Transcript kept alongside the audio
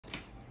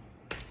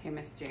Hey,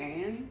 Miss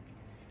Jane.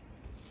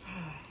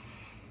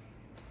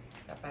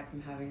 Got back from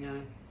having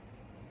a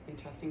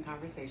interesting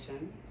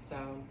conversation,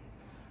 so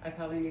I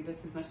probably need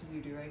this as much as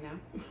you do right now.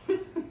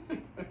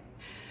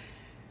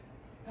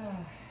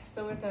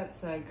 So with that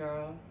said,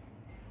 girl,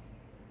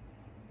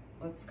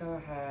 let's go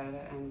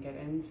ahead and get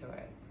into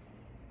it.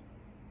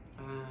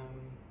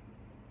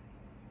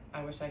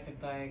 I wish I could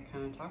like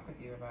kind of talk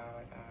with you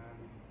about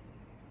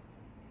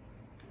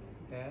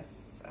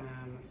this.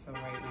 So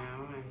right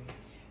now I'm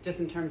just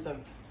in terms of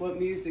what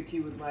music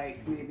you would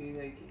like, maybe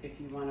like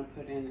if you want to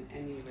put in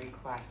any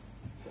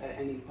requests at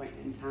any point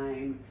in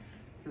time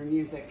for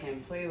music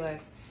and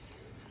playlists.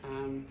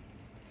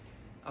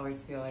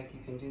 Always feel like you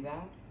can do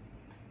that.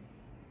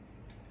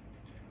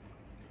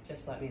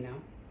 Just let me know.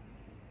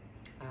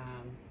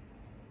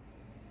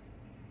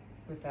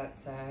 With that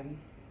said,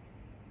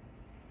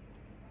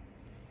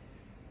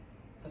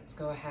 let's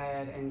go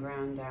ahead and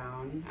ground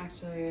down.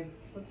 Actually,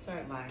 let's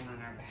start lying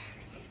on our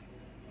backs.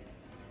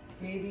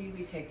 Maybe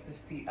we take the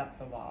feet up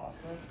the wall.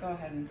 So let's go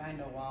ahead and find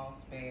a wall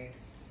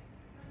space,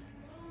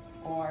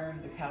 or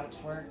the couch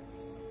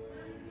works.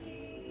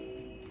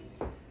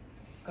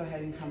 Go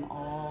ahead and come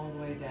all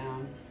the way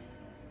down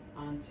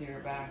onto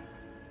your back.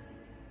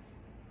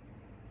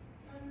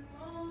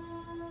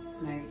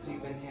 Nice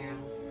deep inhale.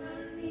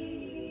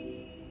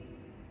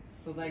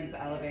 So legs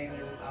elevated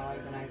is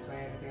always a nice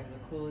way to be able to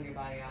cool your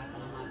body off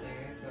on a hot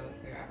day. So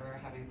if you're ever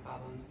having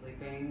problems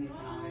sleeping, you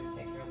can always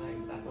take your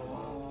legs up a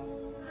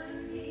wall.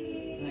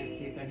 Nice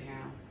deep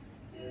inhale.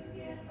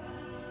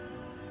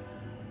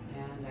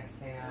 And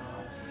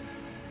exhale.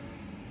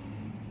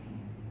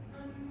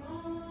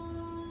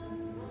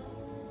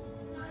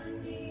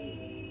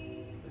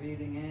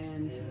 Breathing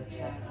into the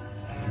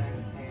chest,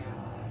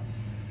 exhale.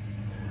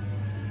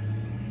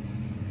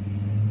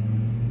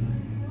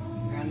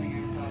 Grounding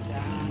yourself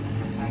down in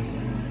your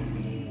practice.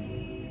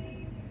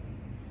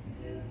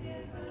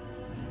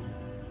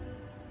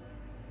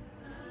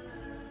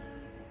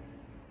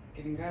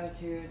 Giving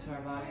gratitude to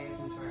our bodies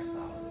and to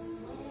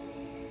ourselves.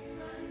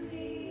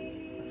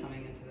 We're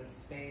coming into this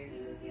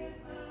space.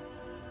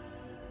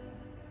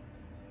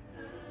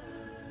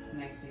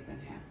 Nice deep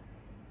inhale.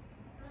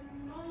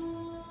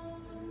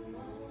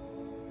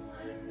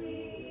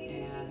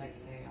 And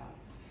exhale.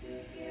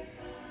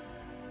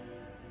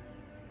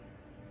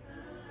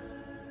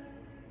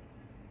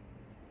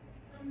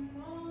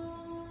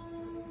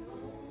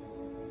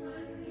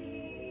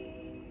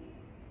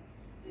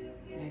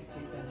 Nice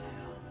deep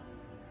inhale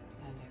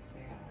and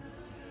exhale.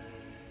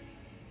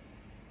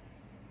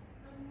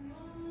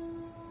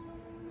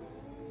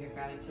 Give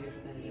gratitude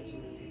for the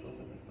indigenous peoples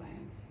of this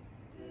land.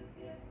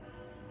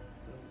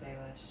 So the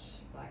Salish,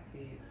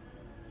 Blackfeet,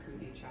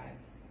 Kootenai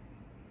tribes.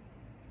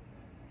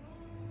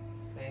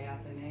 Say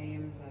out the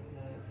names of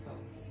the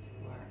folks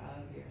who are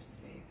of your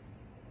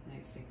space.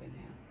 Nice deep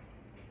inhale.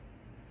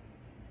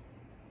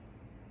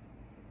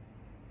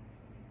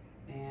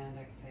 And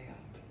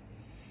exhale.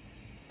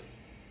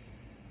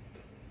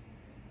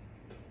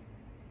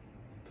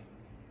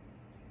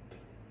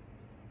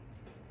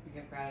 We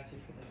give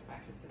gratitude for this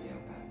practice of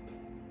yoga.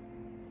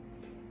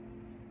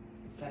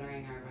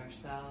 Centering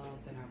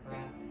ourselves and our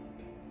breath.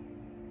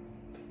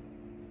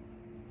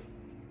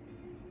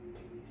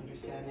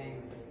 Understanding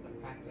that this is a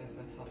practice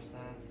that helps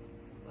us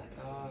let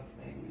go of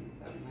things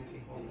that we might be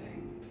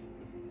holding.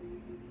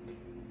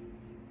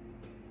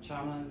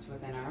 Traumas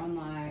within our own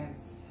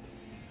lives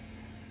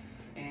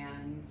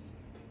and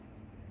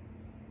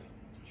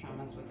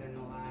traumas within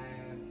the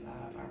lives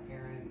of our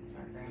parents,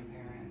 our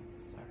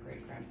grandparents, our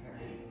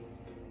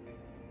great-grandparents.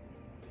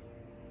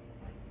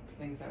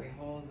 Things that we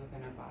hold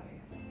within our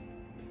bodies.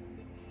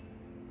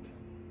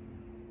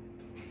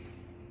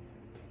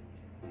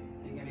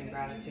 And giving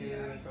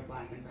gratitude for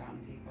Black and brown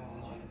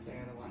people as they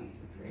are the ones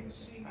who created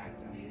this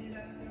practice.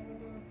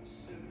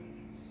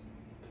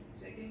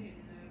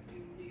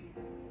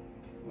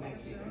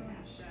 Nice deep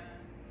inhale.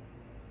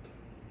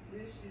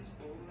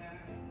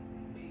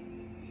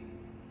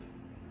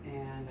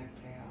 And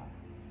exhale.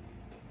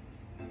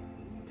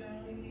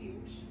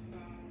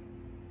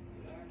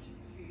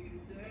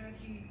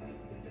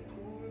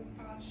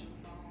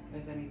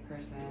 If there's any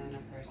person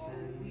or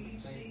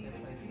persons, place or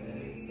places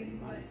that you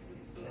want to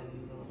extend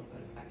a little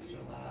bit of extra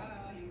love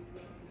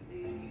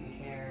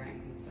and care and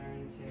concern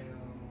to,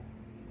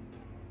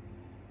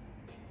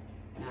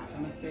 not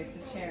from a space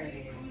of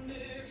charity,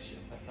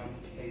 but from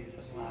a space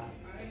of love.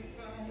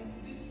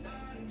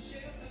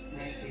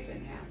 Nice deep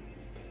inhale.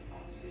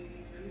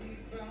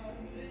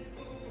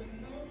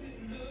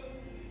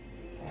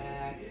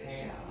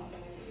 Exhale.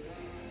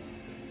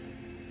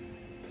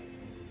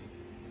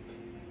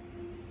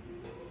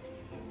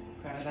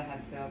 Crown of the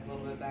head sails a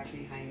little bit back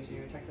behind you.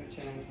 Tuck the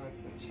chin in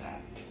towards the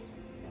chest.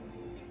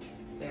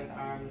 Stay with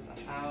arms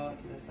out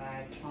to the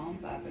sides,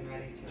 palms up and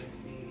ready to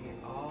receive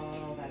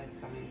all that is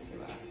coming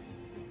to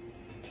us.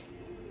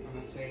 From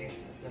a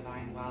space of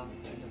divine wealth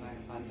and divine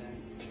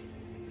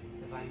abundance,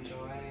 divine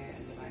joy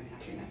and divine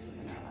happiness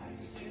within our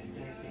lives.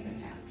 Nice deep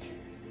inhale.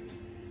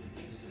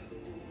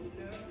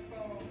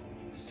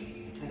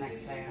 And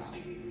exhale.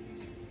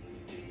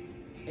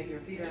 If your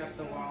feet are up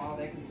the wall,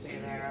 they can stay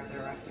there. If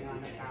they're resting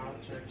on the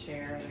couch or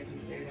chair, they can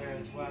stay there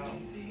as well.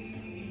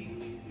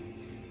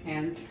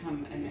 Hands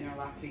come and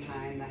interlock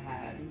behind the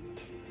head.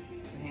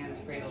 So hands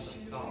cradle the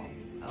skull.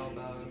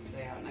 Elbows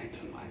stay out nice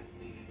and wide.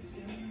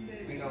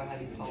 We go ahead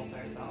and pulse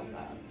ourselves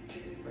up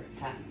for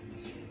 10,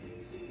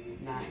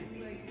 9,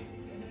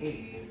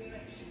 8,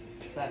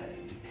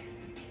 7,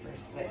 for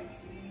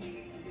 6,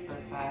 for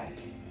 5,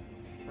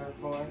 for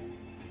 4,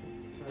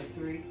 for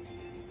 3,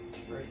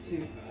 for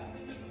 2,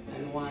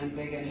 and 1.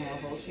 Big inhale,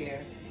 hold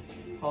here.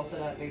 Pulse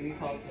it up, baby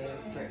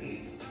pulses for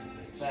 8,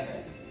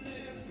 7,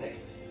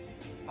 6,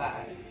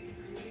 5,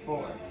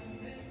 4,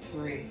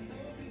 3,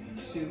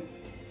 2,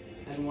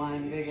 and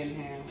 1. Big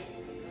inhale.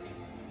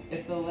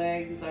 If the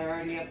legs are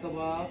already up the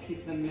wall,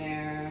 keep them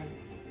there.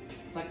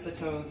 Flex the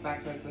toes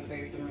back towards the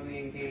face and really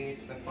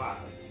engage the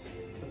quads.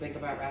 So think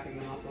about wrapping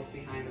the muscles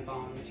behind the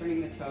bones,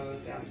 turning the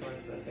toes down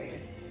towards the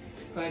face.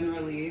 Go ahead and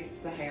release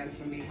the hands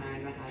from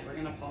behind the head. We're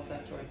gonna pulse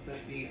up towards the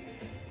feet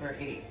for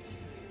 8,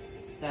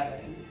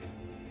 7,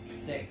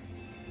 6,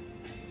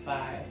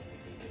 5,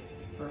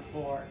 for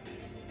 4,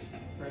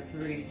 for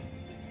 3,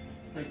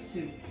 for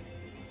 2,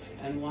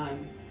 and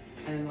 1.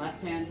 And then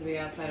left hand to the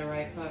outside of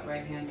right foot,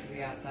 right hand to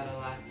the outside of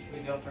left. We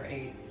go for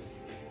 8,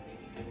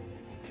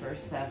 for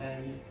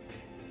 7,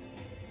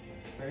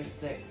 for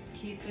 6.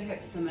 Keep the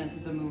hips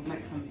cemented. The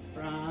movement comes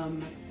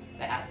from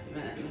the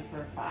abdomen.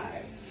 For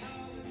 5,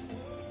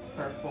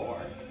 for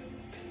 4,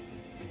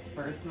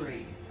 for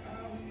 3,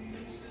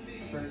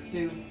 for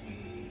 2,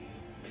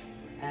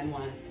 and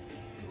 1.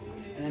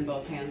 And then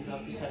both hands go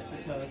up to touch the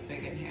toes.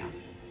 Big inhale.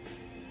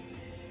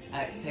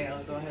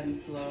 Exhale, go ahead and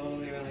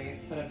slowly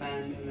release. Put a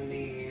bend in the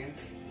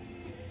knees.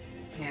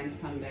 Hands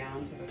come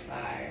down to the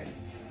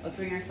sides. Let's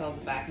bring ourselves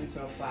back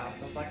into a plow.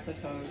 So flex the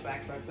toes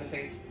back towards the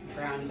face,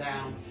 ground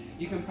down.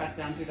 You can press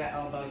down through the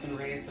elbows and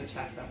raise the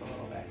chest up a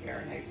little bit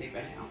here. Nice deep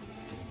inhale.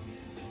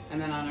 And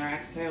then on our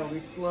exhale, we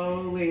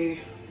slowly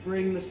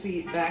bring the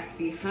feet back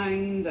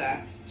behind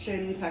us.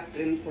 Chin tucks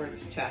in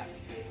towards chest.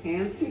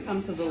 Hands can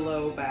come to the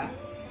low back.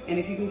 And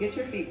if you can get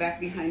your feet back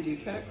behind you,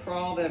 try to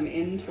crawl them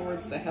in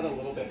towards the head a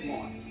little bit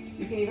more.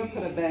 You can even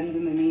put a bend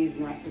in the knees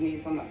and rest the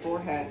knees on the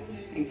forehead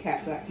and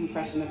catch that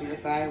compression of your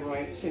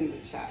thyroid, chin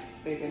to chest.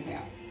 Big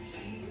inhale.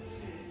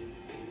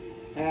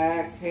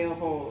 Exhale,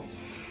 hold.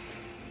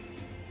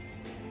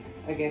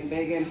 Again,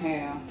 big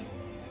inhale.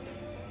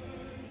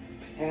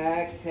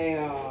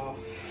 Exhale.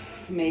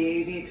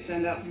 Maybe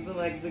extend out through the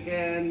legs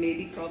again.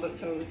 Maybe curl the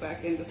toes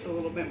back in just a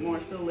little bit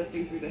more. Still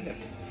lifting through the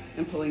hips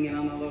and pulling in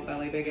on the low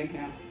belly. Big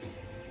inhale.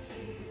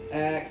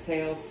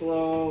 Exhale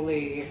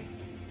slowly.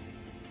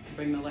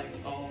 Bring the legs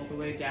all the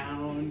way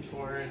down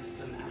towards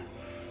the mat.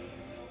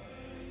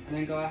 And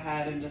then go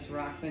ahead and just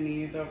rock the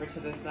knees over to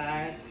the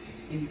side,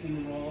 and you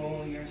can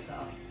roll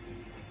yourself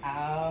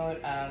out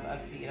of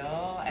a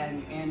fetal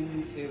and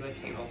into a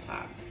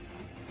tabletop.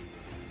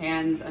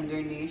 Hands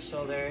underneath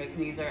shoulders,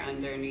 knees are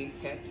underneath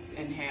hips.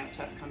 Inhale,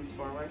 chest comes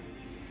forward.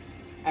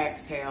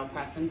 Exhale,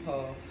 press and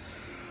pull.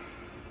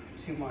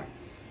 2 more.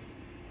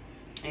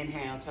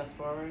 Inhale, chest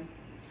forward.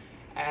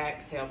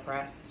 Exhale,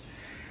 press.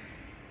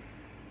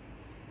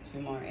 2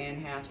 more.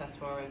 Inhale, chest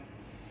forward.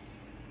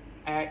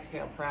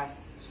 Exhale,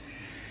 press.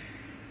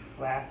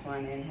 Last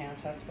one. Inhale,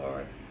 chest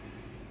forward.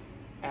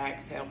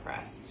 Exhale,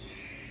 press.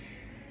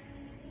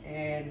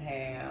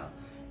 Inhale,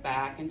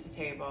 back into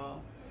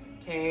table.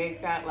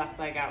 Take that left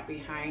leg out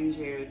behind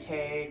you.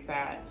 Take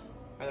that,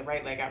 or the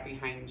right leg out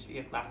behind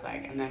your left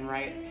leg, and then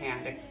right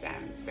hand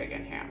extends. Big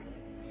inhale.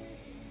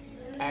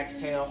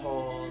 Exhale,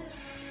 hold.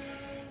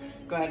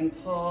 Go ahead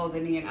and pull the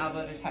knee and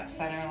elbow to touch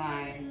center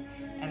line,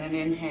 and then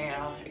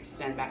inhale,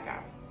 extend back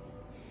out.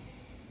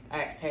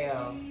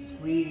 Exhale,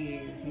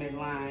 squeeze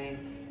midline,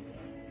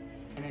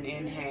 and then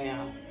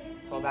inhale,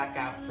 pull back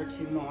out for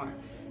 2 more.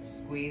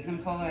 Squeeze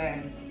and pull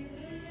in.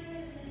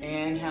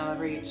 Inhale,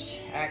 reach.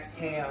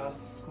 Exhale,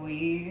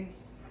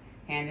 squeeze.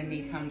 Hand and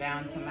knee come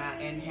down to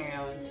mat.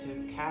 Inhale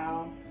into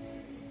cow.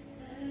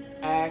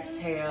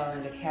 Exhale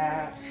into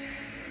cat.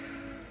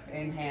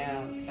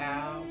 Inhale,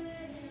 cow.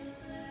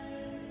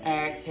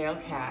 Exhale,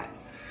 cat.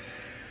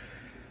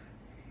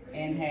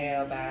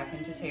 Inhale, back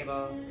into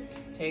table.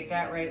 Take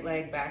that right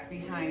leg back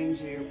behind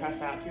you.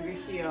 Press out through the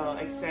heel.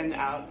 Extend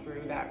out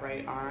through that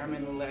right arm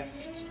and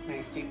lift.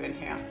 Nice deep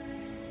inhale.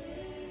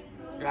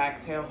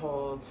 Exhale,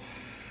 hold.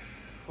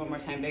 1 more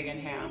time, big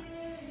inhale.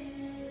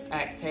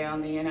 Exhale,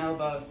 knee and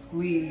elbow,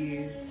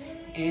 squeeze.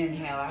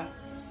 Inhale out.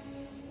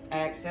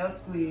 Exhale,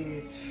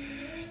 squeeze.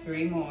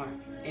 3 more.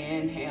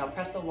 Inhale,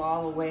 press the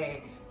wall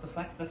away. So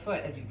flex the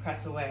foot as you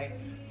press away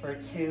for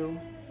 2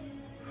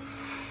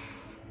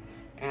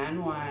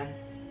 and 1.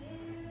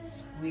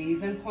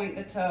 Squeeze and point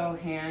the toe,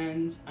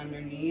 hand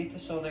underneath the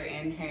shoulder.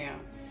 Inhale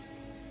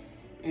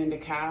into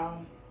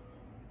cow.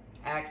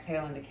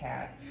 Exhale into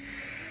cat.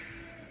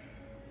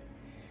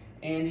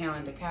 Inhale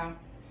into cow.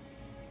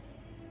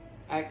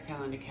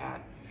 Exhale into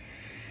cat.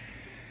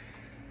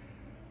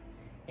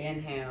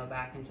 Inhale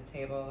back into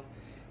table.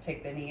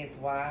 Take the knees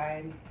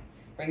wide.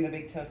 Bring the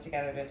big toes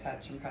together to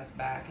touch and press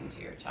back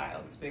into your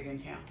child's big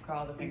inhale.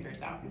 Crawl the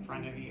fingers out in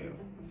front of you.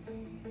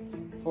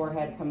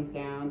 Forehead comes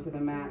down to the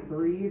mat.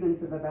 Breathe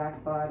into the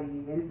back body,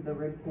 into the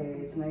rib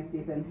cage. Nice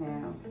deep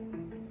inhale.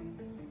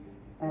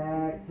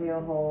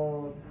 Exhale,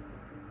 hold.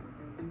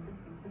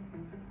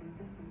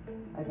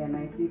 Again,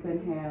 nice deep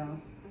inhale.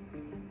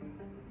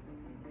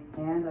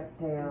 And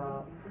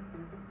exhale.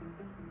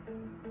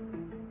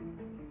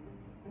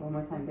 One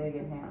more time, big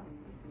inhale.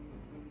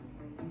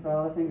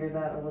 Draw the fingers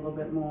out a little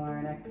bit more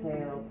and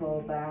exhale.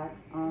 Pull back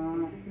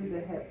on through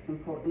the hips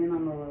and pull in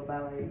on the low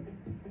belly.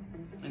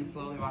 And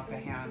slowly walk the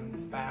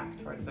hands back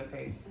towards the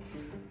face.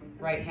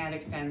 Right hand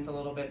extends a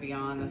little bit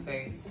beyond the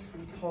face.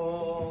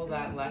 Pull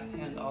that left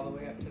hand all the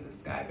way up to the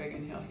sky. Big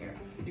inhale here.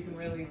 You can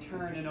really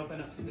turn and open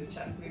up to the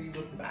chest. Maybe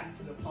look back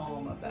to the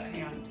palm of that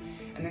hand.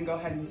 And then go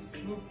ahead and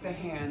swoop the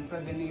hand,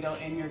 thread the needle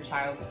in your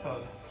child's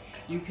pose.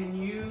 You can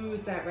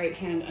use that right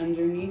hand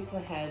underneath the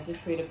head to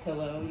create a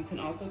pillow. You can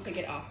also take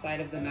it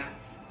offside of the mat.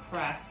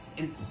 Press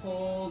and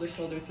pull the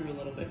shoulder through a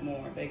little bit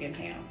more. Big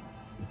inhale.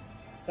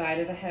 Side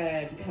of the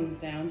head comes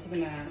down to the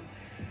mat.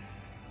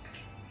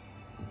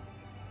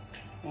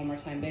 One more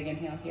time, big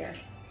inhale here.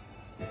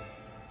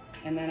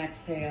 And then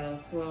exhale,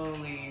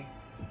 slowly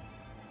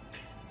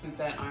swoop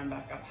that arm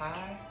back up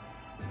high.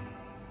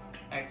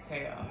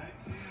 Exhale.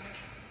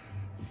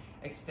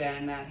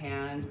 Extend that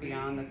hand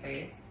beyond the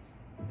face.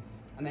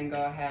 And then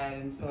go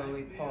ahead and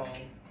slowly pull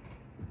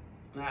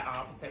that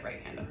opposite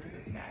right hand up to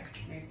the sky.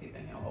 Nice deep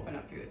inhale, open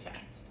up through the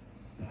chest.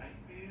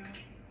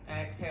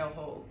 Exhale,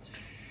 hold.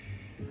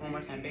 One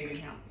more time, big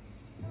inhale.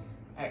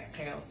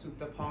 Exhale, swoop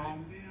the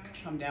palm,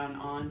 come down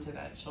onto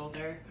that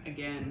shoulder.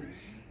 Again,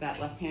 that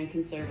left hand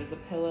can serve as a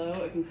pillow.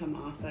 It can come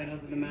offside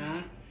of the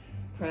mat.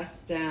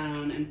 Press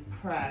down and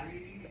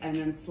press, and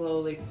then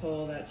slowly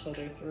pull that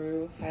shoulder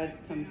through. Head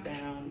comes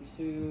down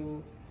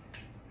to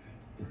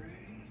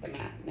the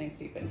mat. Nice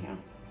deep inhale.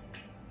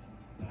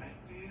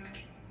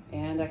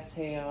 And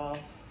exhale.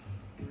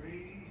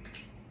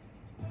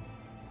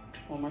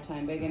 One more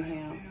time, big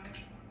inhale.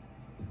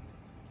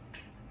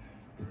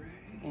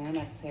 And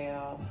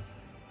exhale.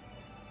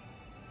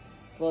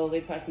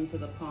 Slowly press into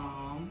the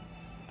palm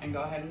and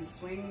go ahead and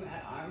swing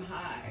that arm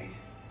high.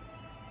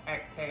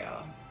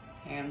 Exhale.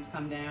 Hands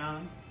come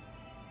down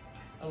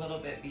a little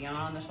bit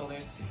beyond the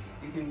shoulders.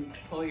 You can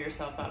pull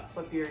yourself up,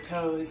 flip your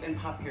toes, and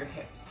pop your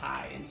hips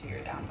high into your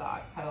down dog.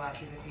 Pedal out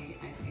through the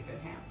feet. Nice deep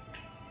inhale.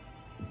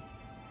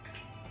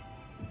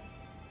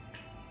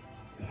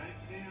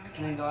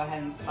 And then go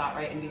ahead and spot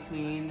right in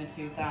between the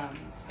two thumbs.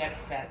 Step,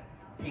 step.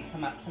 Feet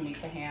come up to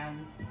meet the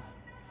hands.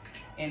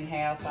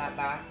 Inhale, flat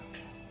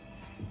backs.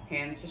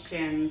 Hands to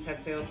shins,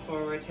 head sails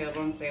forward,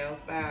 tailbone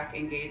sails back.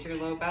 Engage your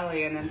low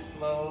belly and then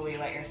slowly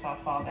let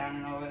yourself fall down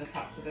and over the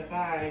tops of the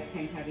thighs.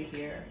 Hang heavy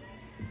here.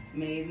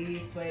 Maybe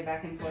sway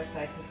back and forth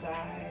side to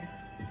side.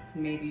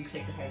 Maybe you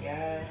shake the head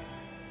yes.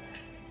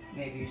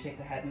 Maybe you shake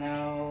the head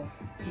no.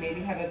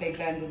 Maybe have a big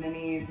bend in the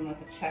knees and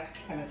let the chest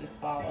kind of just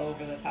fall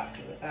over the tops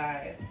of the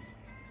thighs.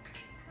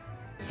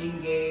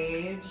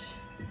 Engage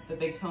the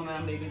big toe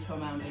mound, baby toe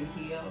mound, and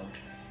heel.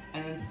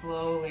 And then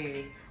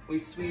slowly we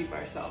sweep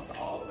ourselves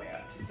all the way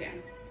up to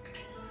stand.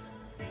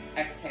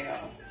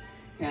 Exhale,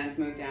 hands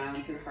move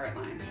down through heart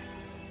line.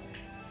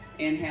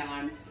 Inhale,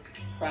 arms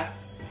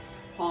press,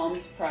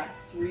 palms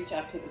press, reach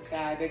up to the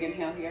sky. Big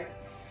inhale here.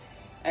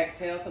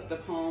 Exhale, flip the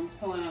palms,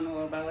 pull in on the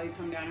low belly,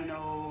 come down and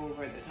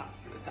over the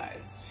tops of the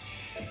thighs.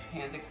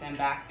 Hands extend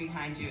back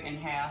behind you.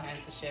 Inhale,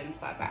 hands to shins,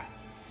 flat back.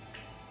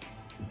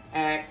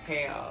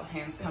 Exhale,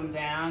 hands come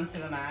down to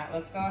the mat.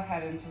 Let's go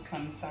ahead into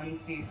some sun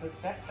C. So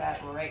step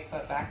that right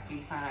foot back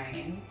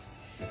behind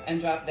and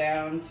drop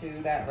down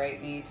to that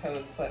right knee,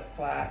 toes flip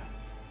flat.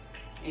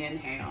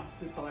 Inhale,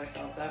 we pull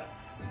ourselves up,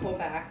 pull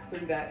back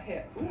through that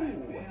hip.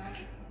 Ooh,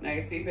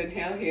 nice deep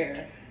inhale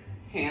here.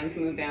 Hands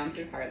move down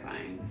through heart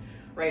line.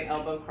 Right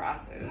elbow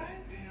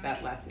crosses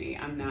that left knee.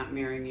 I'm not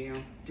mirroring you.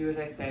 Do as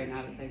I say,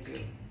 not as I do.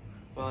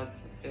 Well,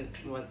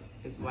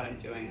 is what I'm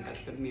doing, but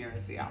the mirror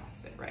is the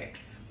opposite, right?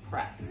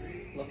 Press,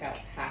 look out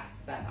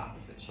past that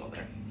opposite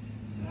shoulder.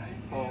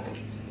 Hold.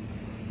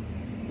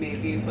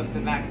 Maybe you flip the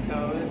back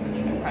toes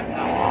and press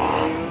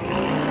out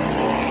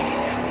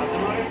through. The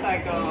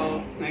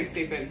motorcycles, nice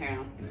deep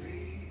inhale.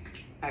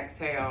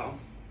 Exhale,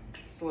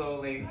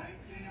 slowly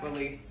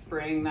release.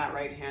 Bring that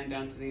right hand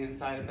down to the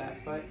inside of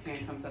that foot.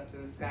 Hand comes up to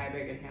the sky,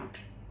 big inhale.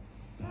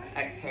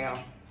 Exhale,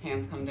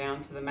 hands come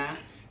down to the mat.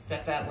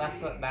 Step that left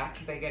foot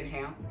back, big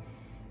inhale.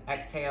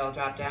 Exhale,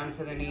 drop down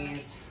to the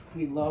knees.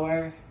 We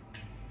lower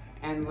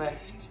and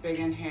lift, big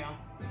inhale.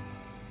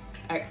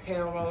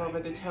 Exhale, roll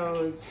over the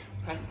toes,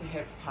 press the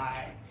hips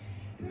high.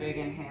 Big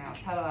inhale,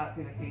 pedal out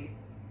through the feet.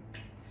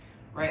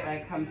 Right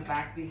leg comes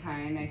back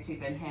behind, nice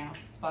deep inhale.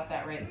 Spot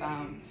that right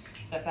thumb,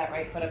 step that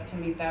right foot up to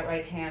meet that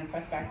right hand,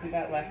 press back through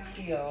that left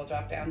heel,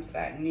 drop down to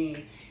that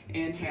knee.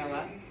 Inhale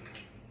up.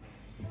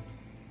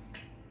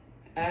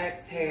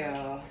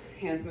 Exhale,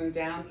 hands move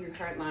down through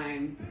heart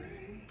line.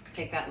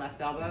 Take that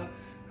left elbow,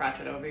 cross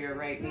it over your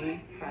right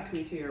knee, press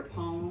into your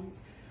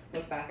palms.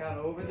 Look back out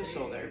over the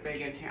shoulder,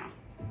 big inhale.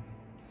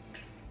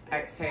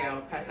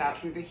 Exhale, press out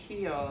through the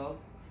heel,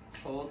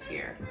 hold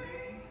here.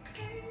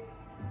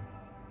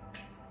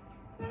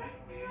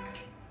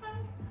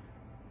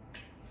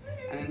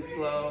 And then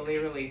slowly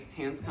release.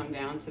 Hands come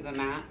down to the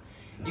mat.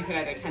 You could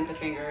either tent the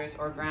fingers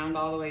or ground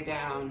all the way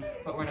down,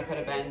 but we're gonna put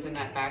a bend in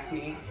that back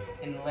knee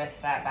and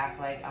lift that back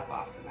leg up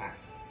off the mat.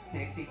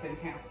 Nice deep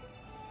inhale.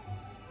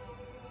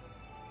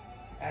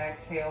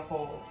 Exhale,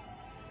 hold.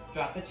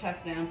 Drop the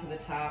chest down to the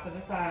top of the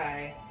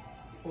thigh.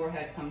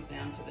 Forehead comes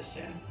down to the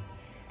shin.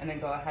 And then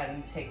go ahead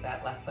and take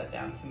that left foot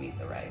down to meet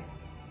the right.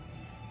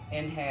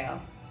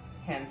 Inhale,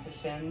 hands to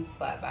shins,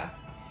 flat back.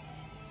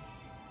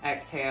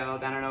 Exhale,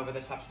 down and over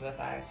the tops of the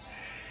thighs.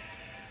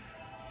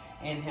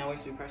 Inhale, we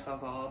sweep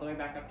ourselves all the way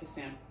back up to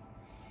stand.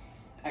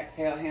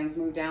 Exhale, hands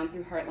move down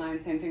through heart line.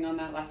 Same thing on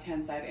that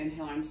left-hand side.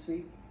 Inhale, arms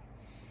sweep.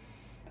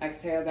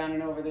 Exhale, down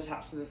and over the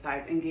tops of the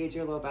thighs. Engage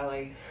your low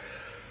belly.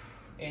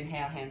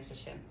 Inhale, hands to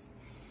shins.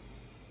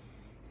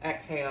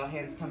 Exhale,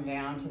 hands come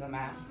down to the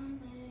mat.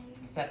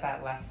 Step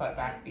that left foot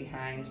back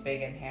behind,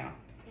 big inhale.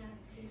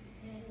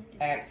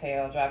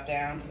 Exhale, drop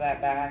down to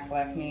that back,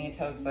 left knee,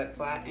 toes flip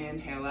flat,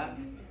 inhale up.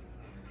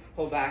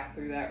 Pull back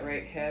through that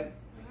right hip.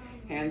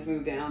 Hands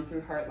move down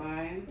through heart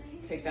line.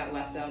 Take that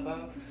left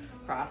elbow,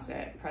 cross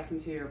it, press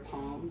into your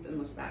palms and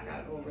look back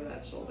out over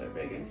that shoulder,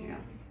 big inhale.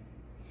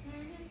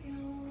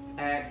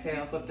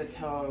 Exhale, flip the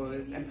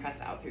toes and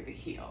press out through the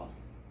heel.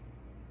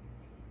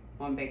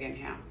 One big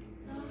inhale.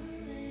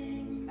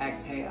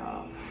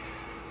 Exhale.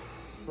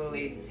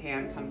 Release,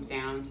 hand comes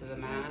down to the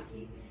mat.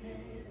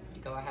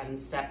 Go ahead and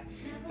step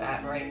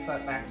that right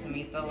foot back to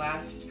meet the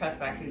left. Press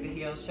back through the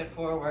heels, shift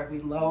forward. We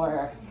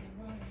lower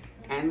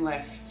and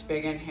lift,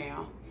 big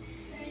inhale.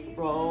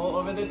 Roll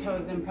over the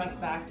toes and press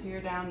back to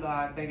your down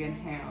dog, big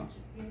inhale.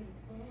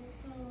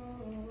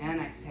 And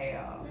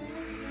exhale.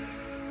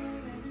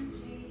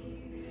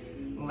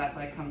 Left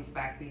leg comes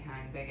back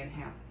behind, big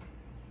inhale.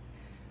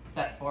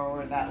 Step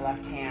forward that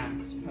left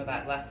hand, or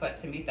that left foot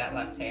to meet that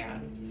left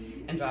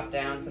hand. And drop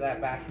down to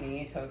that back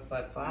knee, toes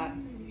flip flat.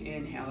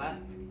 Inhale up.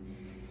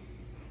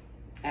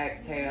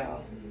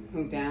 Exhale,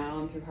 move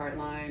down through heart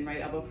line,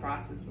 right elbow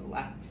crosses the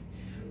left.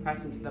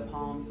 Press into the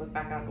palms, look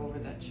back out over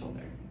that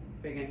shoulder.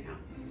 Big inhale.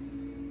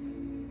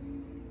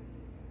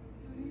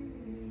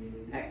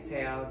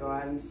 Exhale, go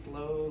ahead and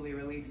slowly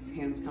release.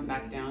 Hands come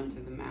back down to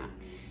the mat.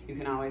 You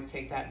can always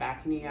take that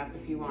back knee up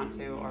if you want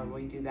to, or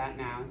we do that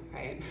now,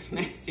 right?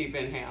 Nice deep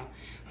inhale.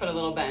 Put a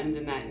little bend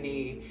in that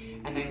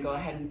knee, and then go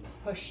ahead and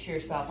push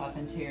yourself up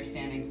into your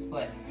standing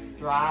split.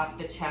 Drop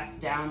the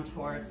chest down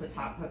towards the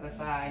top of the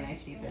thigh.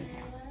 Nice deep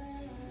inhale.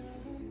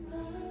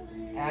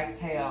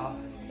 Exhale,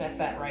 step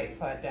that right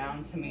foot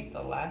down to meet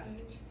the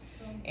left.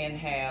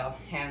 Inhale,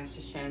 hands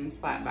to shins,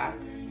 flat back.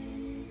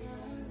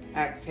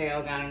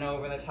 Exhale, down and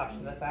over the tops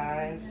of the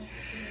thighs.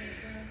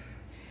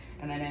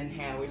 And then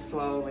inhale, we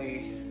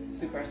slowly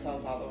sweep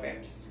ourselves all the way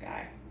up to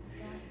sky.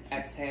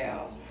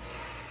 Exhale.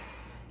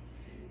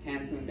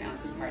 Hands move down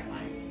through heart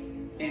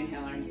line.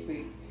 Inhale, arms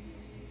sweep.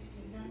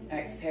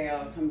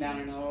 Exhale, come down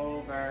and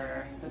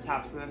over the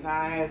tops of the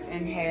thighs.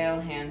 Inhale,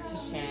 hands to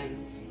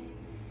shins.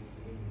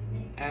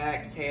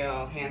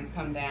 Exhale, hands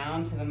come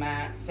down to the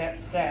mat. Step,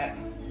 step,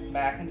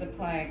 back into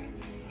plank.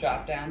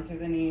 Drop down through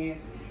the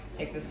knees.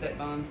 Take the sit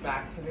bones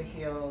back to the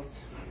heels.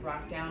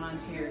 Rock down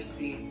onto your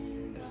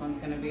seat. This one's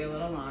gonna be a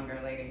little longer,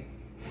 lady.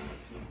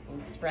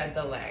 Spread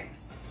the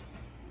legs.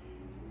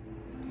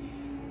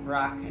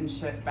 Rock and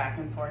shift back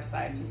and forth,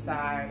 side to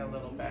side a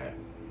little bit.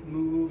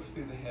 Move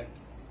through the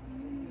hips.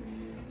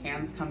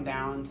 Hands come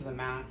down to the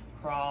mat.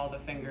 Crawl the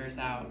fingers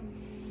out.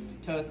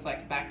 Toes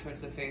flex back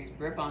towards the face.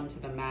 Grip onto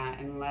the mat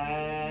and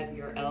let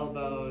your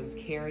elbows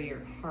carry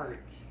your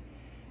heart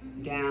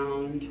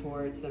down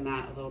towards the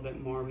mat a little bit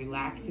more.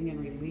 Relaxing and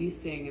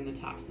releasing in the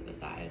tops of the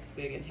thighs.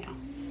 Big inhale.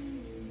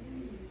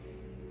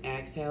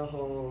 Exhale,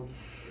 hold.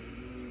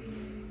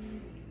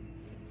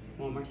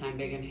 One more time,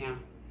 big inhale.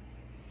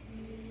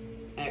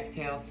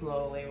 Exhale,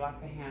 slowly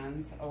walk the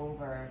hands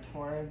over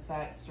towards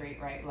that straight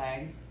right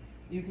leg.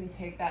 You can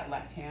take that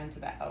left hand to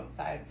the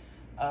outside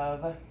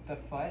of the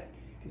foot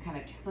and kind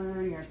of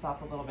turn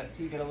yourself a little bit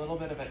so you get a little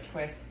bit of a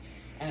twist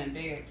and a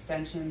big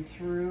extension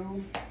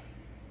through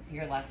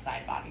your left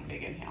side body.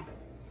 Big inhale.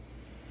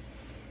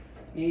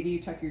 Maybe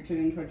you tuck your chin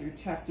in towards your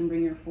chest and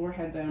bring your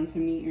forehead down to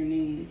meet your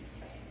knee.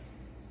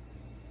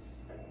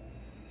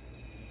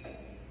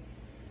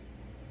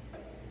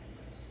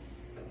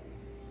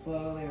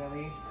 Slowly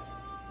release.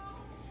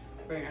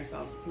 Bring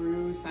ourselves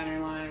through center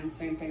line.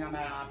 Same thing on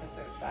that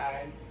opposite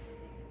side.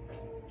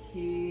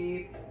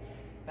 Keep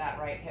that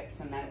right hip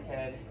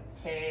cemented.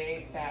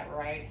 Take that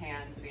right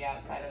hand to the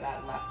outside of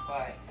that left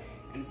foot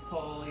and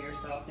pull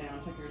yourself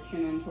down. Tuck your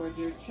chin in towards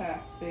your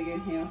chest. Big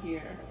inhale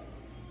here.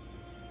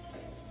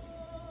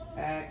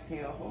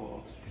 Exhale,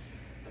 hold.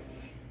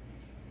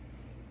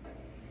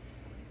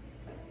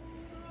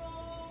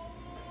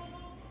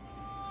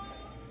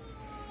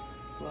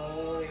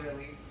 Slowly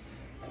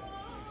release.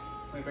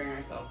 We bring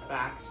ourselves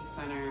back to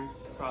center.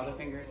 Crawl the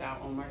fingers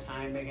out one more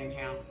time. Big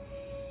inhale.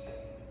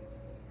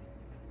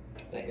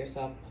 Let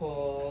yourself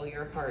pull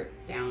your heart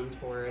down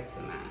towards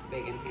the mat.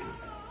 Big inhale.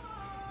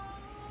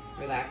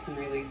 Relax and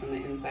release on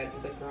the insides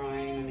of the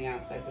groin and the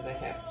outsides of the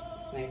hips.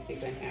 Nice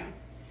deep inhale.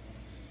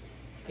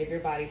 Give your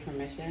body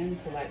permission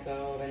to let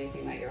go of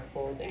anything that you're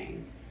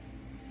holding.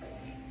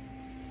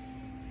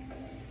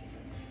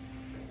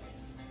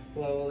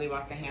 Slowly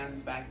walk the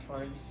hands back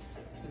towards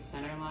the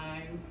center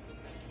line.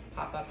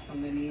 Pop up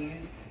from the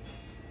knees.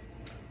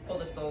 Pull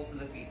the soles of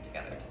the feet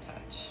together to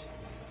touch.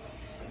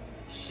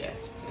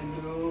 Shift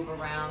and move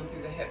around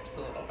through the hips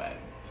a little bit.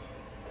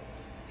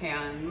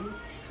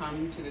 Hands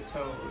come to the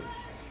toes,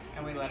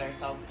 and we let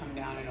ourselves come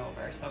down and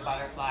over. So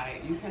butterfly,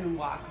 you can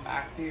walk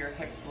back through your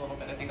hips a little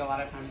bit. I think a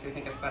lot of times we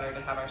think it's better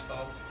to have our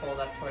soles pulled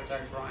up towards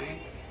our groin,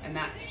 and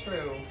that's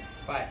true,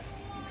 but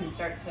you can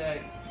start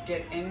to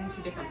get into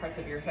different parts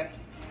of your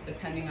hips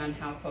depending on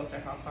how close or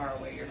how far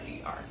away your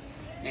feet are.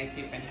 Nice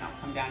deep inhale,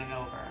 come down and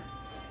over.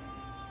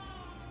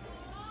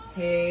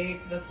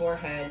 Take the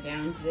forehead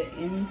down to the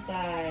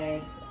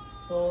insides,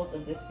 soles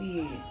of the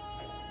feet.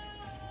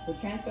 So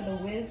transfer the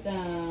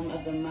wisdom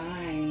of the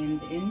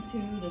mind into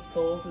the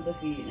soles of the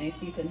feet. Nice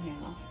deep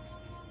inhale.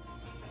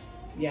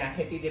 Yeah,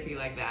 hippy dippy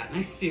like that.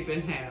 Nice deep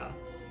inhale.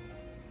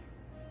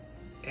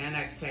 And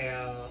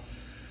exhale.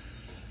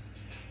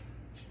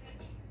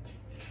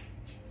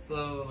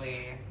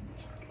 Slowly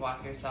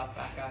walk yourself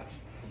back up.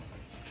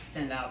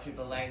 Extend out through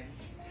the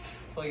legs.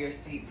 Pull your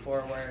seat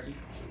forward.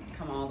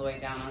 Come all the way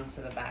down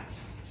onto the back.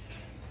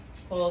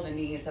 Pull the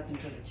knees up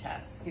into the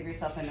chest. Give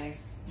yourself a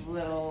nice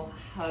little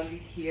hug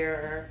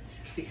here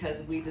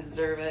because we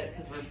deserve it,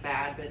 because we're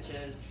bad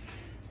bitches.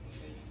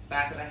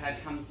 Back of the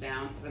head comes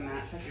down to the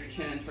mat. Tuck your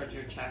chin in towards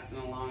your chest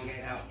and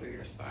elongate out through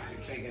your spine.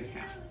 Big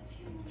inhale.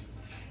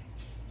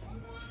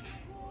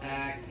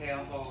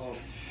 Exhale, hold.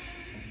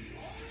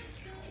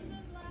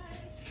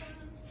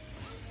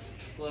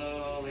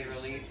 Slowly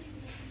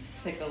release.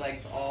 Take the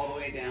legs all the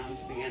way down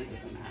to the end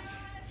of the mat.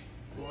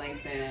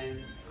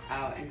 Lengthen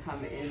out and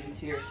come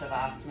into your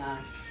Shavasana.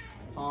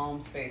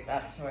 Palms face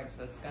up towards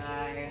the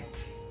sky.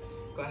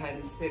 Go ahead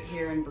and sit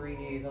here and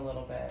breathe a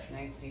little bit.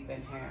 Nice deep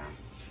inhale.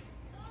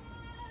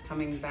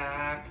 Coming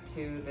back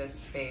to this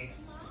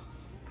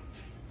space.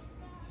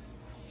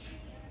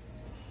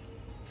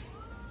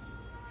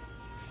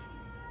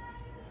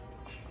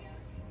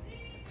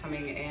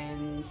 Coming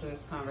into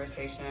this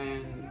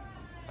conversation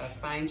of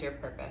find your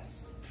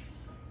purpose.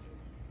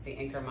 The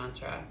anchor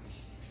mantra.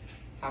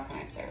 How can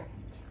I serve?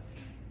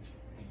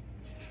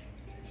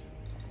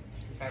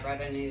 If I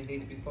read any of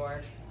these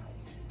before,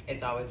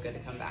 it's always good to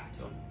come back to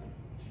them.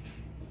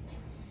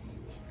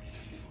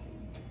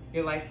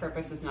 Your life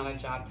purpose is not a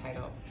job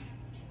title.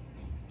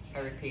 I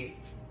repeat,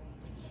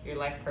 your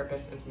life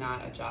purpose is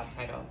not a job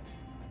title.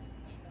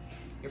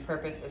 Your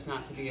purpose is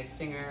not to be a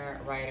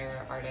singer,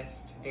 writer,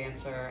 artist,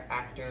 dancer,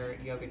 actor,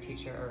 yoga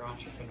teacher, or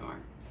entrepreneur.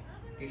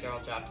 These are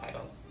all job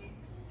titles.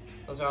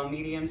 Those are all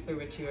mediums through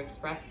which you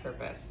express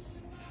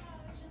purpose.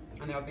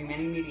 And there will be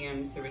many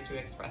mediums through which you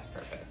express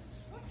purpose.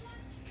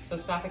 So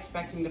stop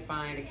expecting to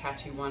find a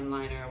catchy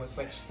one-liner with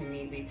which to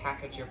neatly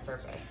package your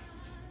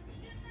purpose.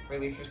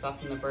 Release yourself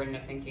from the burden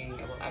of thinking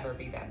it will ever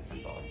be that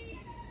simple.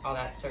 All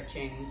that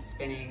searching,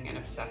 spinning, and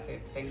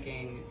obsessive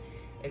thinking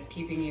is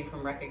keeping you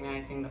from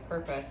recognizing the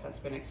purpose that's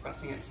been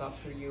expressing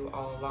itself through you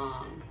all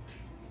along.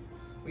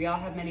 We all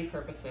have many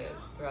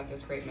purposes throughout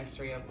this great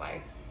mystery of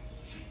life.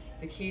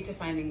 The key to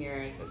finding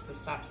yours is to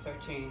stop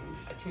searching,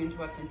 attune to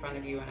what's in front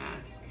of you, and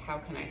ask, how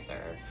can I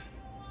serve?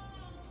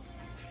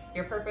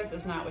 Your purpose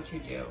is not what you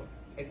do,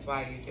 it's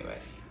why you do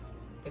it.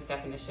 This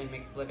definition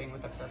makes living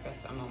with a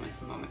purpose a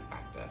moment-to-moment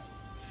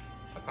practice,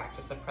 a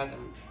practice of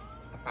presence,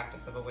 a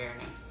practice of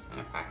awareness, and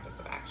a practice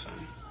of action.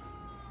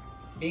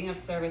 Being of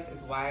service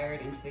is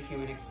wired into the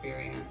human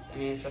experience,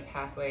 and it is the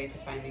pathway to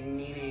finding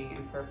meaning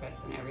and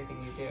purpose in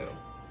everything you do.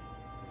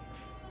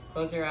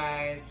 Close your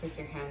eyes, place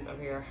your hands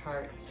over your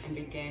heart, and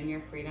begin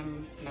your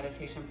freedom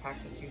meditation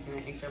practice using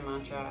the anchor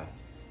mantra,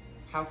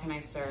 how can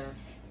I serve?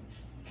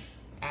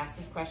 Ask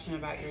this question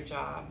about your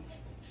job,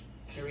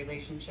 your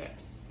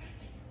relationships,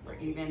 or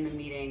even the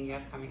meeting you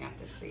have coming up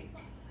this week.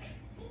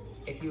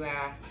 If you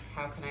ask,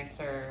 how can I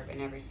serve in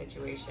every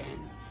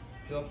situation,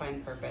 you will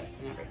find purpose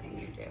in everything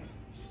you do.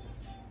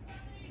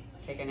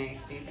 Take a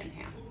nice deep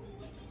inhale.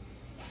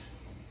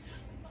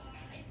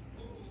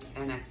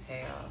 And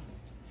exhale.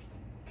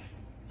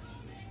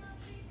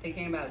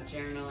 Thinking about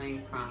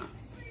journaling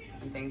prompts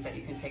and things that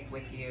you can take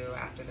with you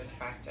after this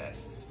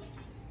practice.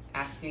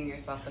 Asking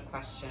yourself the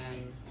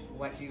question,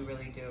 what do you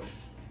really do?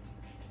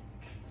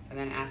 And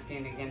then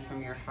asking again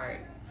from your heart,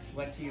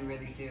 what do you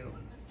really do?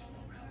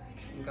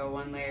 And go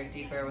one layer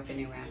deeper with a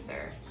new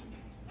answer.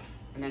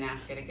 And then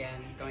ask it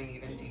again, going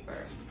even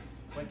deeper.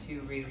 What do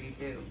you really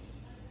do?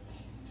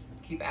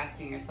 Keep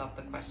asking yourself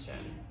the question,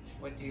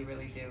 what do you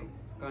really do?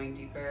 Going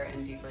deeper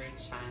and deeper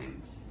each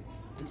time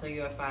until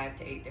you have 5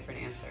 to 8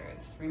 different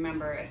answers.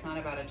 Remember, it's not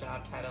about a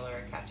job title or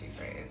a catchy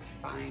phrase.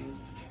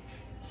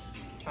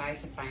 Try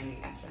to find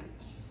the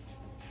essence.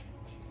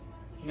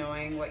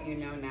 Knowing what you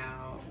know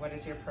now, what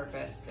is your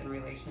purpose in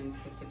relation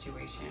to the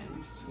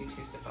situation you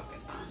choose to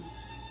focus on?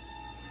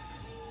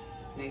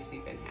 Nice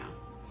deep inhale.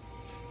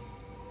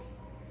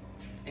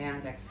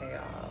 And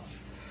exhale.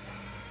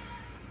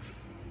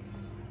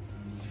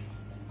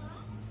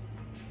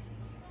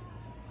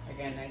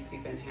 Again, nice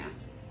deep inhale.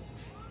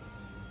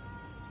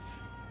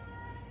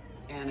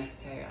 And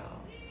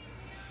exhale.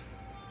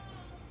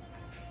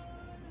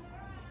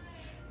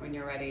 When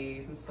you're ready,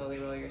 you can slowly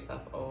roll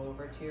yourself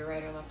over to your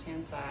right or left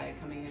hand side,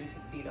 coming into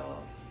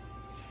fetal.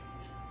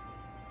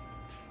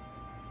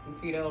 In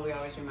fetal, we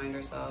always remind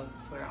ourselves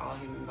it's where all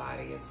human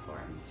body is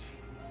formed.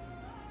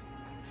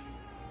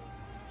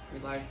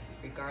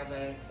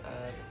 Regardless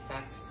of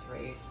sex,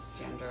 race,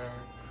 gender,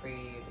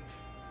 creed.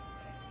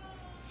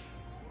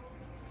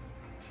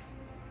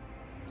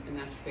 In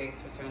that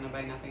space, we're surrounded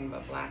by nothing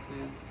but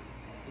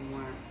blackness and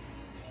warmth,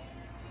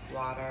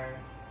 water,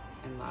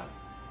 and love.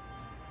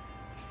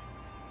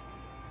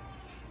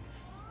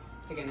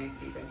 Take a nice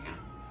deep inhale.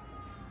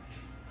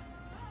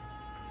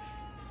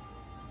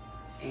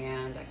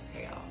 And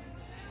exhale.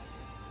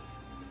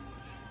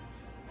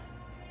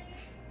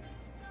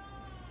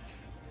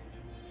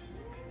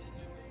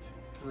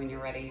 And when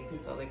you're ready, you can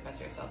slowly press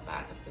yourself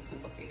back up to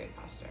simple seated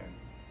posture.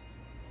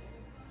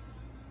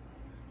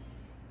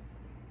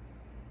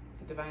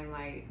 The divine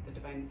light, the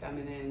divine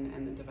feminine,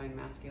 and the divine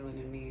masculine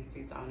in me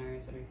sees,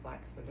 honors, and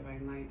reflects the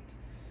divine light,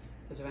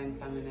 the divine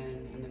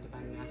feminine, and the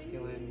divine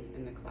masculine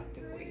in the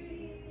collective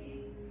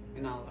we,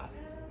 in all of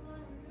us.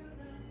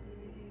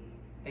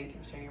 Thank you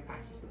for sharing your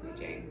practice with me,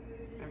 Jane,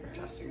 and for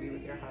trusting me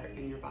with your heart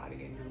and your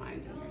body and your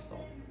mind and your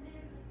soul.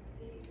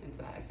 And to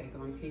that I say,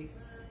 go in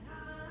peace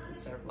and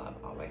serve love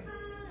always.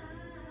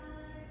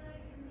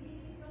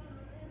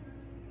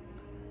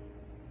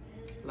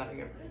 Love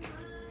you.